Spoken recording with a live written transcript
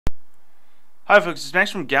Hi folks, it's Max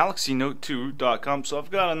from GalaxyNote2.com. So I've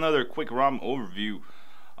got another quick ROM overview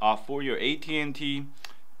for your AT&T,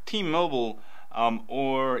 T-Mobile,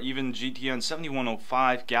 or even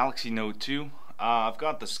GT-N7115 Galaxy Note 2. I've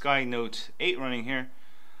got the SkyNote 8 running here.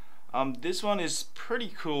 This one is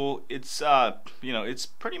pretty cool. It's it's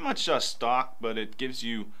pretty much stock, but it gives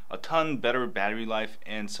you a ton better battery life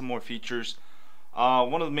and some more features.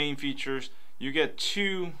 One of the main features, you get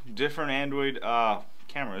two different Android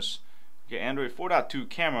cameras. You get Android 4.2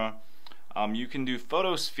 camera. You can do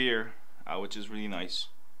photosphere, which is really nice.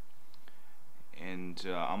 And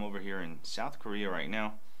I'm over here in South Korea right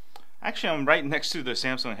now. Actually, I'm right next to the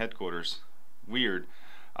Samsung headquarters. Weird.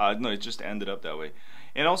 No, it just ended up that way.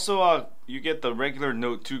 And also, you get the regular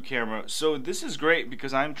Note 2 camera. So this is great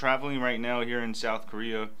because I'm traveling right now here in South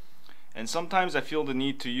Korea, and sometimes I feel the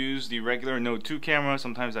need to use the regular Note 2 camera.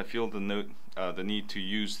 Sometimes I feel the need to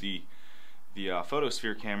use the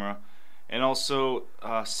photosphere camera. And also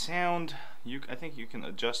sound. I think you can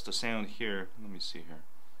adjust the sound here. Let me see here.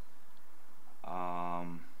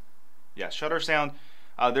 Yeah, shutter sound.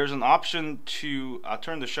 There's an option to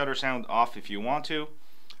turn the shutter sound off if you want to.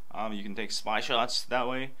 You can take spy shots that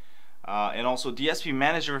way. And also DSP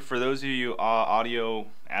Manager for those of you audio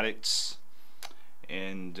addicts.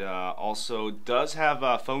 And also does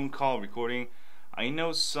have phone call recording. I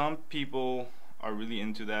know some people are really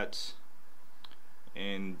into that.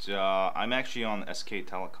 And I'm actually on SK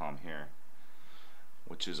Telecom here,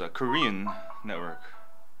 which is a Korean network.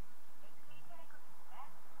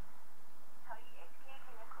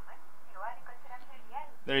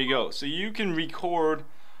 There you go. So you can record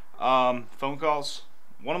phone calls.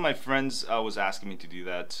 One of my friends was asking me to do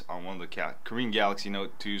that on one of the Korean Galaxy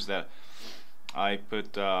Note 2s that I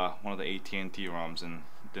put one of the AT&T ROMs and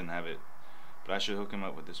didn't have it, but I should hook him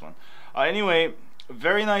up with this one. Anyway,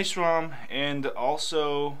 very nice ROM, and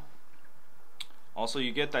also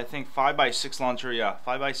you get, I think, 5x6 launcher. Yeah,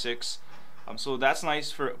 5x6. So that's nice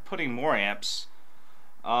for putting more amps.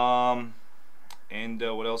 And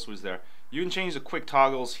what else was there? You can change the quick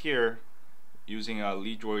toggles here using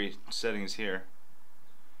Leadroid settings here,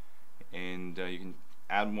 and you can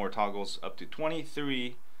add more toggles up to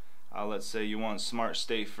 23. Let's say you want Smart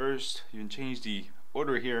Stay first. You can change the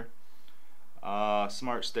order here.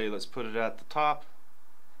 Smart Stay, let's put it at the top,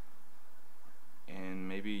 and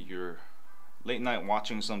maybe you're late night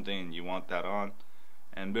watching something and you want that on,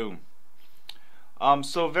 and boom.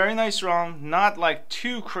 So very nice ROM, not like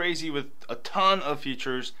too crazy with a ton of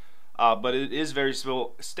features, but it is very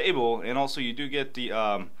stable. And also you do get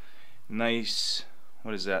the nice,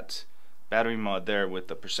 what is that, battery mod there with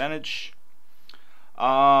the percentage.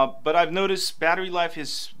 But I've noticed battery life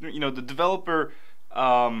is, the developer,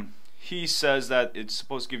 he says that it's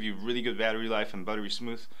supposed to give you really good battery life and buttery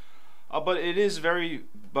smooth. But it is very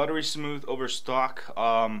buttery smooth over stock.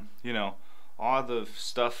 All the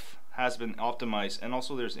stuff has been optimized, and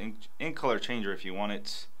also there's ink color changer if you want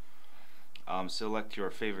it. Select your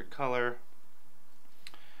favorite color.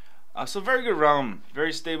 So very good ROM,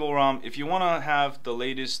 very stable ROM. If you want to have the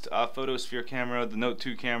latest photosphere camera, the Note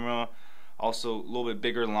 2 camera, also a little bit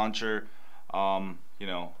bigger launcher, all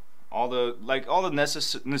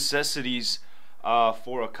the necessities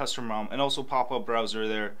for a custom ROM, and also pop-up browser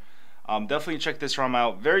there. Definitely check this ROM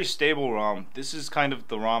out. Very stable ROM. This is kind of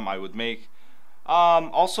the ROM I would make.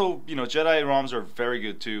 Also, Jedi ROMs are very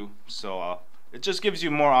good too. So it just gives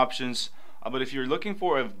you more options. But if you're looking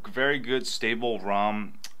for a very good stable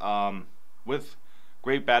ROM with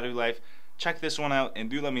great battery life, check this one out, and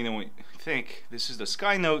do let me know what you think. This is the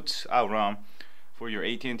SkyNote ROM for your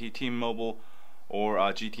AT&T, T-Mobile, or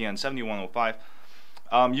GT-N7115.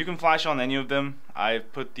 You can flash on any of them.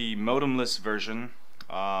 I've put the modemless version.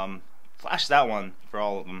 Flash that one for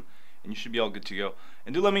all of them, and you should be all good to go.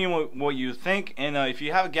 And do let me know what you think. And if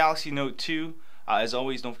you have a Galaxy Note 2, as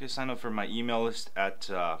always, don't forget to sign up for my email list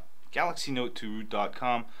at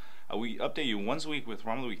GalaxyNote2.com. We update you once a week with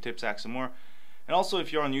ROM of the Week tips, hacks, and more. And also,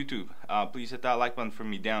 if you're on YouTube, please hit that like button for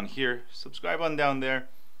me down here, subscribe button down there,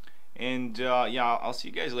 and yeah, I'll see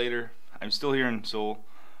you guys later. I'm still here in Seoul,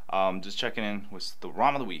 just checking in with the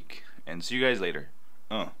ROM of the Week, and see you guys later.